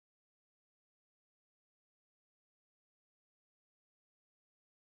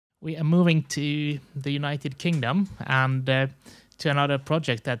We are moving to the United Kingdom and to another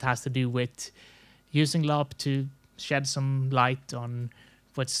project that has to do with using LARP to shed some light on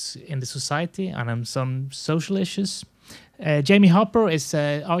what's in the society and on some social issues. Jamie Harper is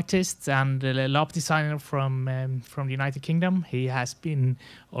an artist and a LARP designer from the United Kingdom. He has been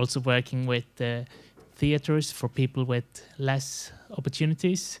also working with theaters for people with less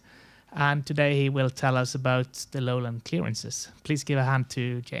opportunities. And today he will tell us about the Lowland clearances. Please give a hand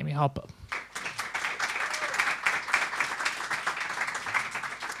to Jamie Harper.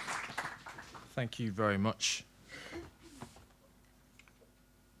 Thank you very much.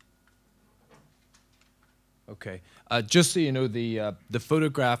 Okay, just so you know, the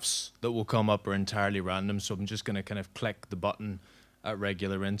photographs that will come up are entirely random, so I'm just going to kind of click the button at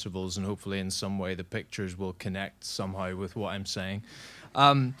regular intervals, and hopefully in some way the pictures will connect somehow with what I'm saying.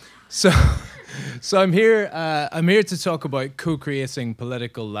 So I'm here to talk about co-creating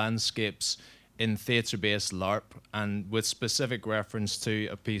political landscapes in theatre-based LARP, and with specific reference to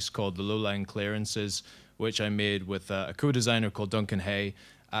a piece called The Lowland Clearances, which I made with a co-designer called Duncan Hay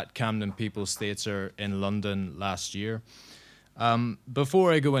at Camden People's Theatre in London last year.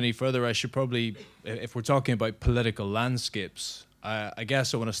 Before I go any further, I should probably, if we're talking about political landscapes, I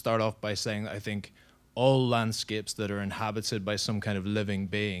guess I want to start off by saying that I think all landscapes that are inhabited by some kind of living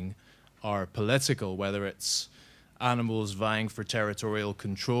being are political, whether it's animals vying for territorial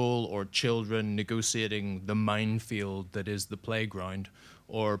control, or children negotiating the minefield that is the playground,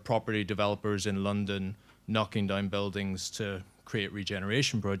 or property developers in London knocking down buildings to create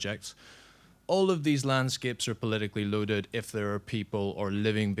regeneration projects. All of these landscapes are politically loaded if there are people or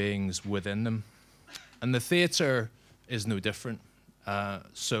living beings within them. And the theatre is no different.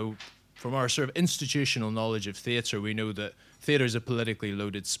 So from our sort of institutional knowledge of theatre, we know that theatre is a politically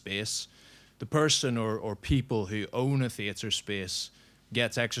loaded space. The person or people who own a theatre space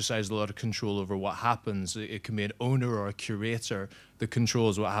get to exercise a lot of control over what happens. It can be an owner or a curator that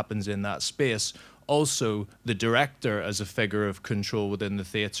controls what happens in that space. Also, the director, as a figure of control within the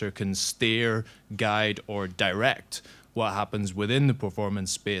theatre, can steer, guide, or direct what happens within the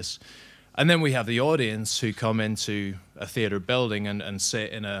performance space. And then we have the audience who come into a theatre building and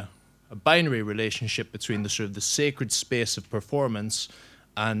sit in a binary relationship between the sort of the sacred space of performance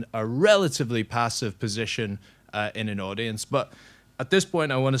and a relatively passive position in an audience. But at this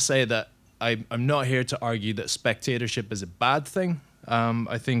point, I want to say that I'm not here to argue that spectatorship is a bad thing.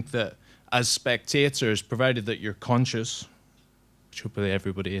 I think that as spectators, provided that you're conscious, which hopefully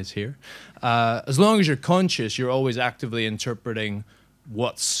everybody is here, as long as you're conscious, you're always actively interpreting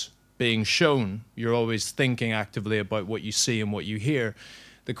what's being shown. You're always thinking actively about what you see and what you hear.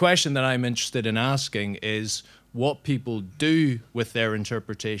 The question that I'm interested in asking is what people do with their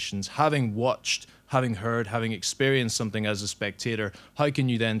interpretations. Having watched, having heard, having experienced something as a spectator, how can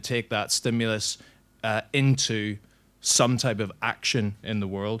you then take that stimulus into some type of action in the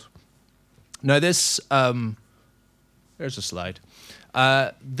world? Now this, there's a slide.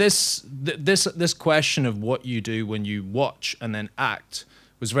 This question of what you do when you watch and then act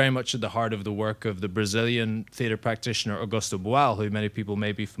was very much at the heart of the work of the Brazilian theatre practitioner Augusto Boal, who many people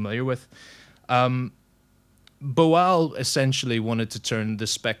may be familiar with. Boal essentially wanted to turn the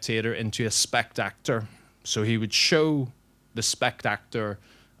spectator into a spectactor. So he would show the spectactor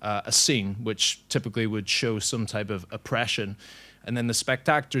a scene, which typically would show some type of oppression. And then the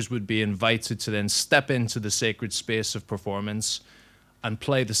spectators would be invited to then step into the sacred space of performance and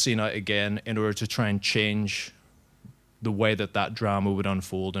play the scene out again in order to try and change the way that that drama would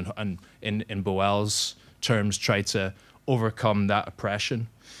unfold, and in Boal's terms, try to overcome that oppression.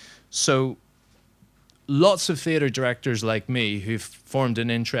 So lots of theatre directors like me who've formed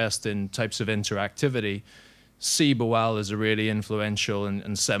an interest in types of interactivity see Boal as a really influential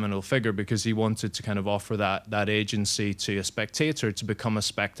and seminal figure, because he wanted to kind of offer that agency to a spectator to become a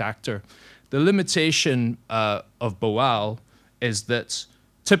spectator. The limitation of Boal is that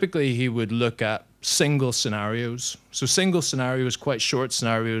typically he would look at single scenarios. So single scenarios, quite short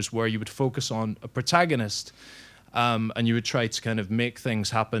scenarios, where you would focus on a protagonist and you would try to kind of make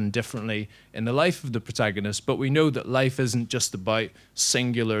things happen differently in the life of the protagonist. But we know that life isn't just about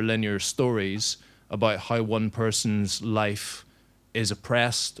singular linear stories about how one person's life is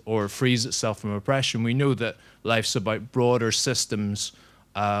oppressed or frees itself from oppression. We know that life's about broader systems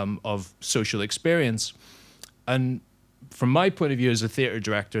of social experience. And from my point of view as a theatre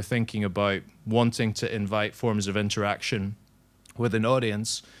director, thinking about wanting to invite forms of interaction with an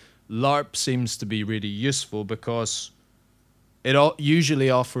audience, LARP seems to be really useful because it usually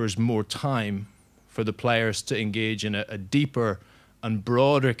offers more time for the players to engage in a deeper and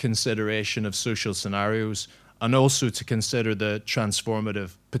broader consideration of social scenarios and also to consider the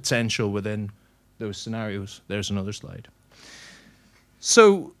transformative potential within those scenarios. There's another slide.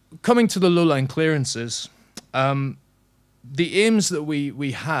 So coming to the lowland clearances, the aims that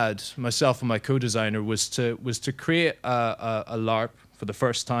we had, myself and my co-designer, was to create a LARP for the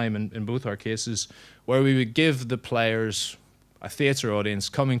first time in both our cases, where we would give the players, a theatre audience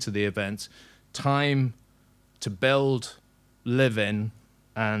coming to the event, time to build, live in,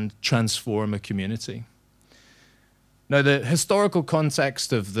 and transform a community. Now, the historical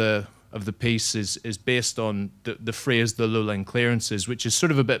context of the piece is based on the phrase "the lowland clearances," which is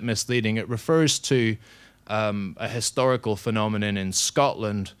sort of a bit misleading. It refers to a historical phenomenon in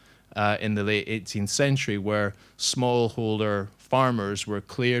Scotland in the late 18th century, where smallholder farmers were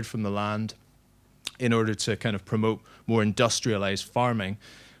cleared from the land in order to kind of promote more industrialized farming.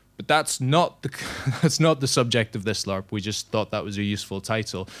 But that's not the subject of this LARP. We just thought that was a useful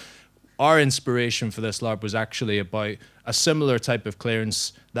title. Our inspiration for this LARP was actually about a similar type of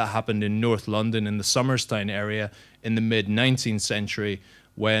clearance that happened in North London in the Somerstown area in the mid-19th century,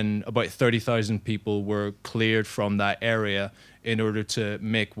 when about 30,000 people were cleared from that area in order to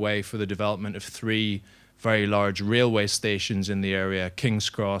make way for the development of 3 very large railway stations in the area: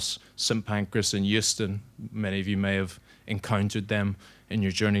 King's Cross, St Pancras and Euston. Many of you may have encountered them in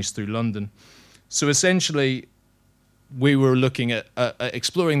your journeys through London. So essentially, we were looking at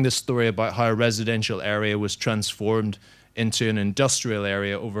exploring this story about how a residential area was transformed into an industrial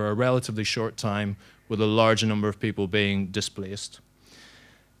area over a relatively short time, with a large number of people being displaced.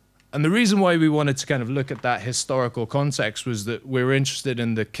 And the reason why we wanted to kind of look at that historical context was that we were interested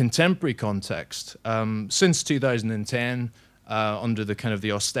in the contemporary context. Since 2010, under the kind of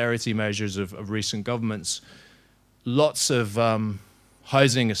the austerity measures of recent governments, lots of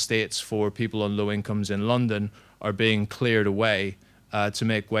housing estates for people on low incomes in London are being cleared away to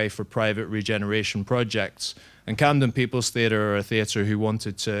make way for private regeneration projects. And Camden People's Theatre are a theatre who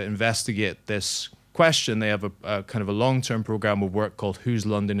wanted to investigate this question. They have a kind of a long-term program of work called Whose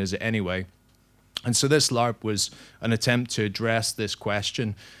London Is It Anyway? And so this LARP was an attempt to address this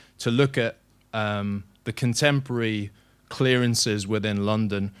question, to look at the contemporary clearances within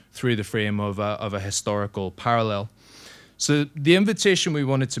London through the frame of a historical parallel. So the invitation we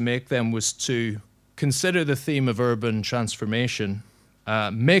wanted to make then was to consider the theme of urban transformation,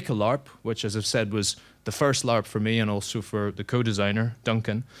 make a LARP, which, as I've said, was the first LARP for me and also for the co-designer,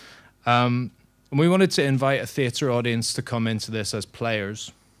 Duncan. And we wanted to invite a theatre audience to come into this as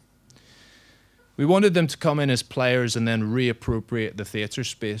players. We wanted them to come in as players and then reappropriate the theatre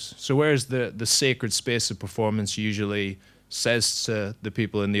space. So whereas the sacred space of performance usually says to the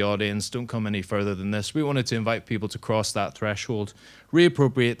people in the audience, don't come any further than this, we wanted to invite people to cross that threshold,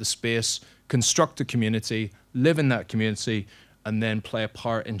 reappropriate the space, construct a community, live in that community, and then play a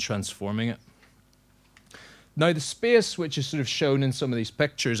part in transforming it. Now, the space, which is sort of shown in some of these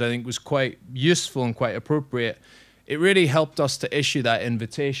pictures, I think was quite useful and quite appropriate. It really helped us to issue that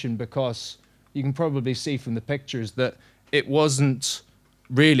invitation, because you can probably see from the pictures that it wasn't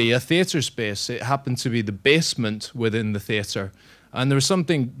really a theatre space. It happened to be the basement within the theatre. And there was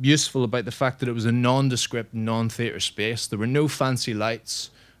something useful about the fact that it was a nondescript, non-theatre space. There were no fancy lights.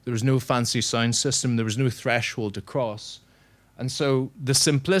 There was no fancy sound system. There was no threshold to cross. And so the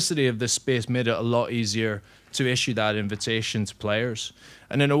simplicity of this space made it a lot easier to issue that invitation to players.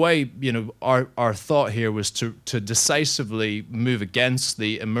 And in a way, you know, our thought here was to decisively move against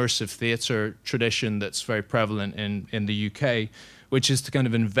the immersive theatre tradition that's very prevalent in the UK, which is to kind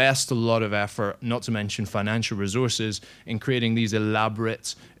of invest a lot of effort, not to mention financial resources, in creating these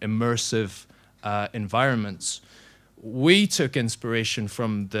elaborate, immersive environments. We took inspiration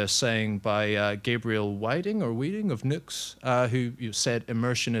from the saying by Gabriel Weiding of Nooks, who said,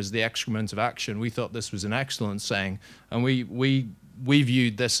 "Immersion is the excrement of action." We thought this was an excellent saying, and we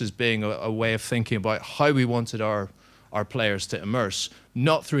viewed this as being a way of thinking about how we wanted our players to immerse,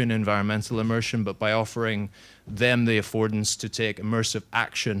 not through an environmental immersion, but by offering them the affordance to take immersive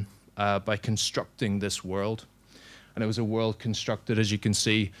action by constructing this world. And it was a world constructed, as you can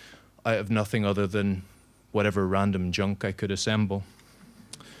see, out of nothing other than whatever random junk I could assemble.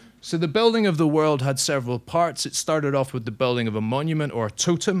 So the building of the world had several parts. It started off with the building of a monument or a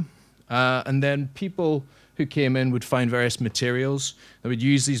totem, and then people who came in would find various materials. They would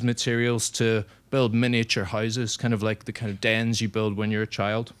use these materials to build miniature houses, kind of like the kind of dens you build when you're a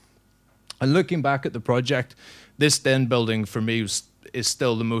child. And looking back at the project, this den building for me is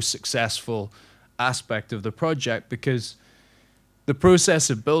still the most successful aspect of the project, because the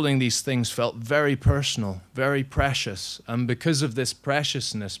process of building these things felt very personal, very precious. And because of this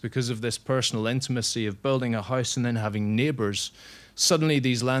preciousness, because of this personal intimacy of building a house and then having neighbors, suddenly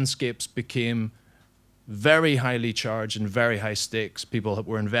these landscapes became very highly charged and very high stakes. People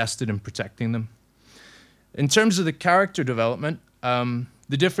were invested in protecting them. In terms of the character development,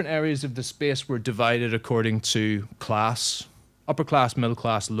 the different areas of the space were divided according to class: upper class, middle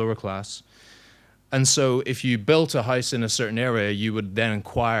class, lower class. And so if you built a house in a certain area, you would then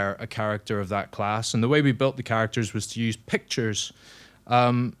acquire a character of that class. And the way we built the characters was to use pictures.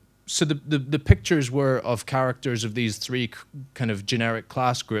 So the pictures were of characters of these three kind of generic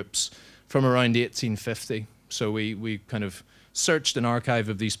class groups from around 1850. So we kind of searched an archive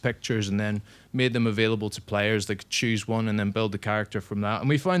of these pictures and then made them available to players. They could choose one and then build the character from that. And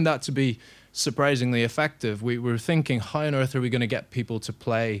we found that to be surprisingly effective. We were thinking, how on earth are we going to get people to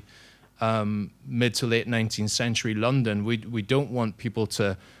play mid to late 19th century London? We don't want people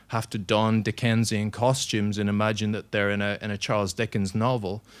to have to don Dickensian costumes and imagine that they're in a Charles Dickens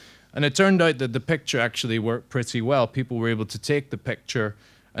novel. And it turned out that the picture actually worked pretty well. People were able to take the picture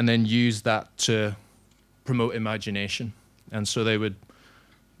and then use that to promote imagination. And so they would,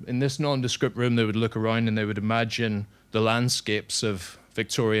 in this nondescript room, they would look around and they would imagine the landscapes of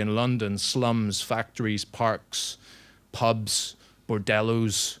Victorian London: slums, factories, parks, pubs,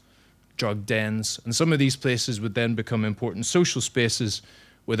 bordellos, drug dens. And some of these places would then become important social spaces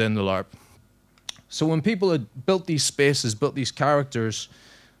within the LARP. So when people had built these spaces, built these characters,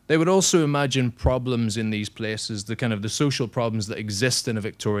 they would also imagine problems in these places, the kind of the social problems that exist in a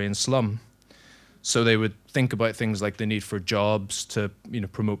Victorian slum. So they would think about things like the need for jobs to,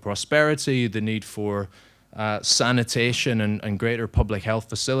 promote prosperity, the need for sanitation and greater public health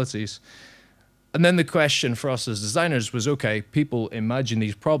facilities. And then the question for us as designers was, okay, people imagine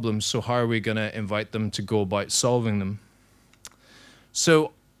these problems, so how are we going to invite them to go about solving them?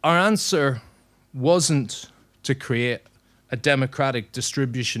 So our answer wasn't to create a democratic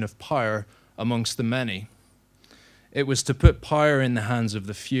distribution of power amongst the many. It was to put power in the hands of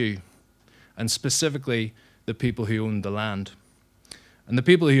the few, and specifically the people who owned the land. And the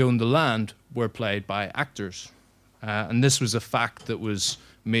people who owned the land were played by actors. And this was a fact that was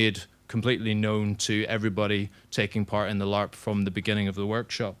made completely known to everybody taking part in the LARP from the beginning of the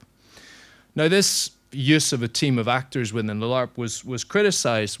workshop. Now, this use of a team of actors within the LARP was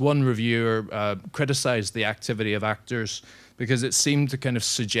criticized. One reviewer criticized the activity of actors because it seemed to kind of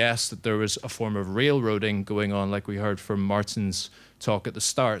suggest that there was a form of railroading going on, like we heard from Martin's talk at the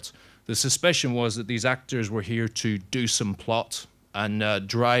start. The suspicion was that these actors were here to do some plot and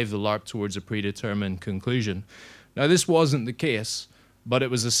drive the LARP towards a predetermined conclusion. Now, this wasn't the case, but it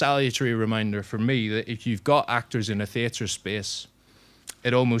was a salutary reminder for me that if you've got actors in a theatre space,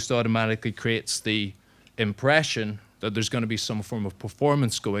 it almost automatically creates the impression that there's going to be some form of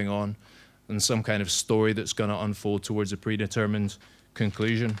performance going on and some kind of story that's going to unfold towards a predetermined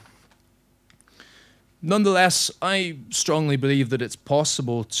conclusion. Nonetheless, I strongly believe that it's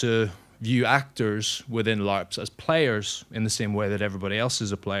possible to view actors within LARPs as players in the same way that everybody else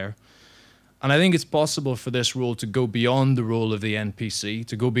is a player. And I think it's possible for this role to go beyond the role of the NPC,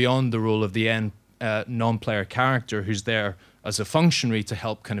 to go beyond the role of the non-player character who's there as a functionary to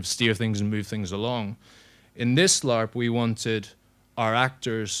help kind of steer things and move things along. In this LARP, we wanted our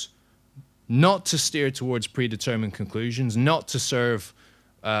actors not to steer towards predetermined conclusions, not to serve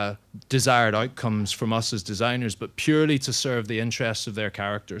desired outcomes from us as designers, but purely to serve the interests of their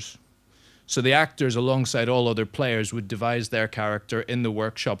characters. So the actors, alongside all other players, would devise their character in the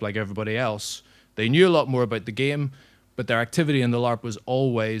workshop like everybody else. They knew a lot more about the game, but their activity in the LARP was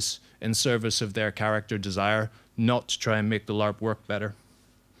always in service of their character desire, not to try and make the LARP work better.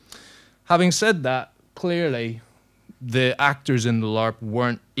 Having said that, clearly the actors in the LARP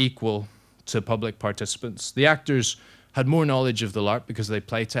weren't equal to public participants. The actors had more knowledge of the LARP because they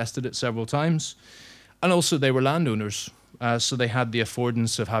play tested it several times, and also they were landowners. So they had the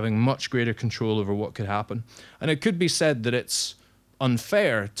affordance of having much greater control over what could happen. And it could be said that it's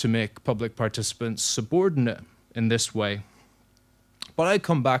unfair to make public participants subordinate in this way. But I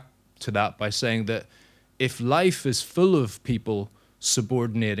come back to that by saying that if life is full of people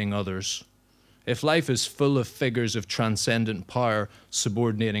subordinating others, if life is full of figures of transcendent power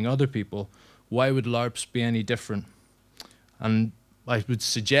subordinating other people, why would LARPs be any different? And I would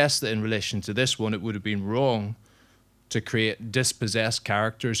suggest that in relation to this one, it would have been wrong to create dispossessed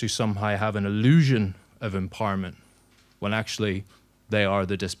characters who somehow have an illusion of empowerment when actually they are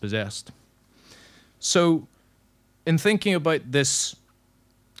the dispossessed. So in thinking about this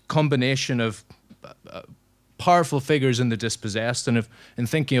combination of powerful figures in the dispossessed and in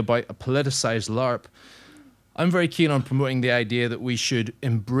thinking about a politicized LARP, I'm very keen on promoting the idea that we should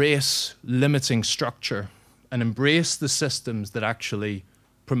embrace limiting structure and embrace the systems that actually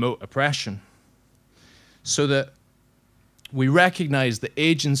promote oppression, so that we recognize that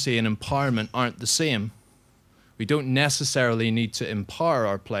agency and empowerment aren't the same. we don't necessarily need to empower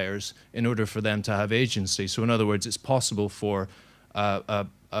our players in order for them to have agency. So in other words, it's possible for a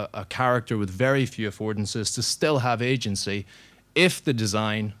character with very few affordances to still have agency if the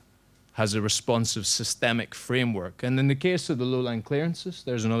design has a responsive systemic framework. And in the case of the Lowland clearances,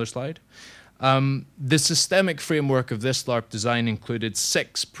 there's another slide. The systemic framework of this LARP design included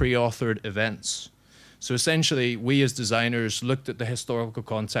 6 pre-authored events. So essentially, we as designers looked at the historical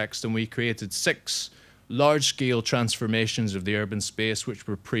context and we created 6 large-scale transformations of the urban space which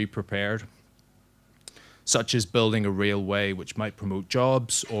were pre-prepared, such as building a railway which might promote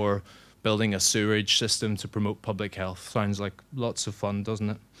jobs, or building a sewerage system to promote public health. Sounds like lots of fun, doesn't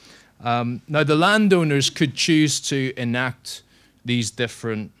it? Now, the landowners could choose to enact these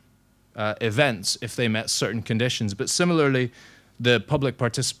different events if they met certain conditions, but similarly, the public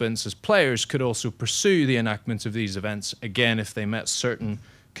participants as players could also pursue the enactment of these events, again, if they met certain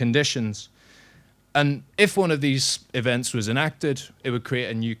conditions. And if one of these events was enacted, it would create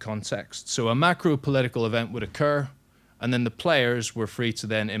a new context. So a macro political event would occur, and then the players were free to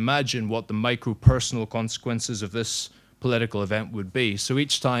then imagine what the micro personal consequences of this political event would be. So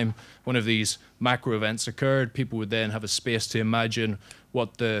each time one of these macro events occurred, people would then have a space to imagine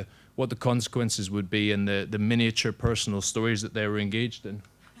what the consequences would be in the miniature personal stories that they were engaged in.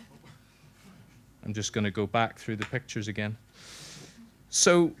 I'm just going to go back through the pictures again.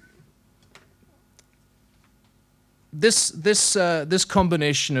 So this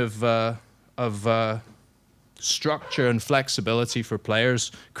combination of structure and flexibility for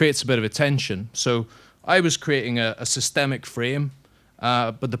players creates a bit of a tension. So I was creating a systemic frame,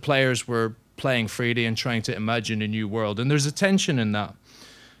 but the players were playing freely and trying to imagine a new world. And there's a tension in that.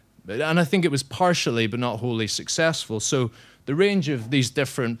 And I think it was partially, but not wholly successful. So the range of these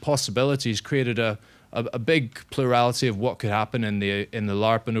different possibilities created a big plurality of what could happen in the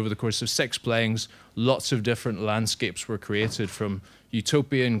LARP. And over the course of 6 playings, lots of different landscapes were created, from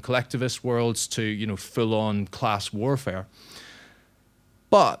utopian collectivist worlds to, you know, full-on class warfare.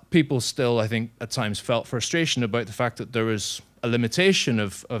 But people still, I think, at times felt frustration about the fact that there was a limitation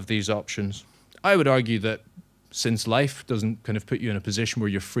of these options. I would argue that since life doesn't kind of put you in a position where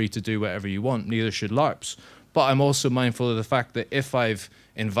you're free to do whatever you want, neither should LARPs. But I'm also mindful of the fact that if I've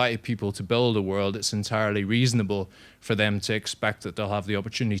invited people to build a world, it's entirely reasonable for them to expect that they'll have the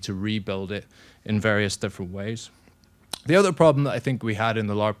opportunity to rebuild it in various different ways. The other problem that I think we had in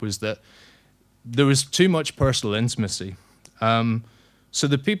the LARP was that there was too much personal intimacy. So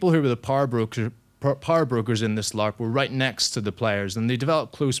the people who were the power brokers in this LARP were right next to the players, and they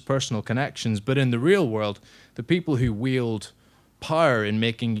developed close personal connections. But in the real world, the people who wield power in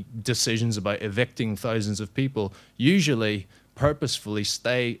making decisions about evicting thousands of people usually purposefully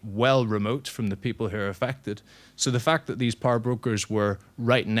stay well remote from the people who are affected. So the fact that these power brokers were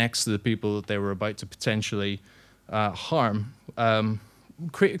right next to the people that they were about to potentially harm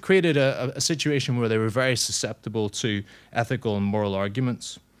created a situation where they were very susceptible to ethical and moral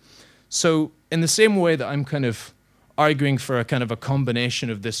arguments. So in the same way that I'm kind of arguing for a kind of a combination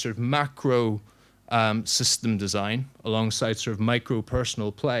of this sort of macro system design alongside sort of micro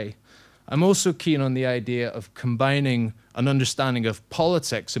personal play, I'm also keen on the idea of combining an understanding of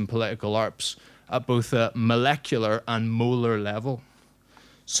politics in political LARPs at both a molecular and molar level.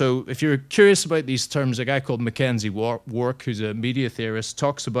 So if you're curious about these terms, a guy called Mackenzie Wark, who's a media theorist,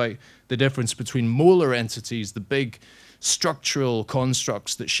 talks about the difference between molar entities, the big structural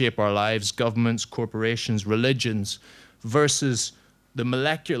constructs that shape our lives, governments, corporations, religions, versus the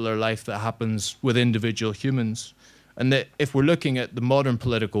molecular life that happens with individual humans. And that if we're looking at the modern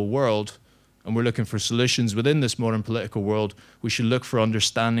political world, and we're looking for solutions within this modern political world, we should look for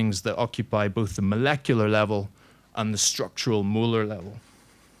understandings that occupy both the molecular level and the structural molar level.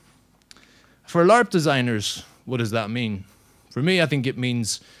 For LARP designers, what does that mean? For me, I think it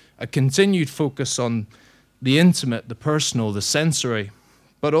means a continued focus on the intimate, the personal, the sensory,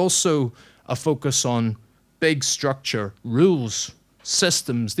 but also a focus on big structure, rules,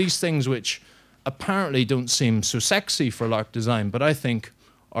 systems, these things which apparently don't seem so sexy for LARP design, but I think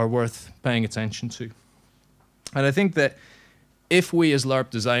are worth paying attention to. And I think that if we as LARP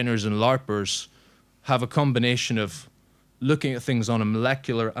designers and LARPers have a combination of looking at things on a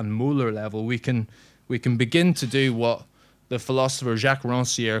molecular and molar level, we can begin to do what the philosopher Jacques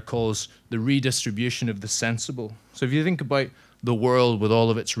Rancière calls the redistribution of the sensible. So if you think about the world with all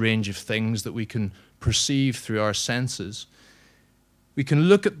of its range of things that we can perceive through our senses, we can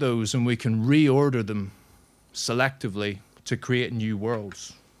look at those and we can reorder them selectively to create new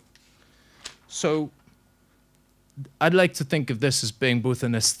worlds. So I'd like to think of this as being both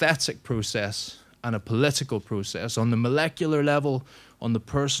an aesthetic process and a political process. On the molecular level, on the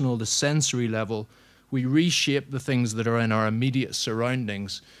personal, the sensory level, we reshape the things that are in our immediate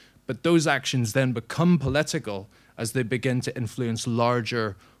surroundings, but those actions then become political as they begin to influence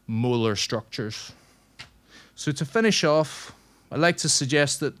larger molar structures. So to finish off, I'd like to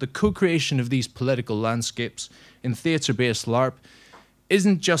suggest that the co-creation of these political landscapes in theatre-based LARP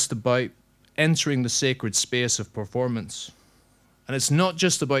isn't just about entering the sacred space of performance. And it's not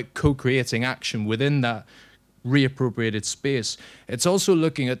just about co-creating action within that reappropriated space. It's also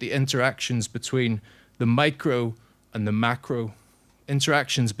looking at the interactions between the micro and the macro,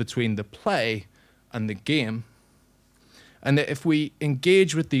 interactions between the play and the game. And that if we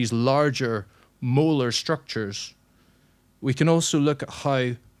engage with these larger molar structures, we can also look at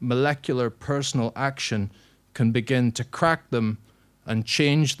how molecular personal action can begin to crack them and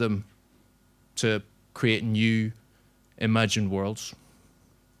change them to create new imagined worlds.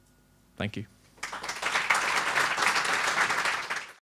 Thank you.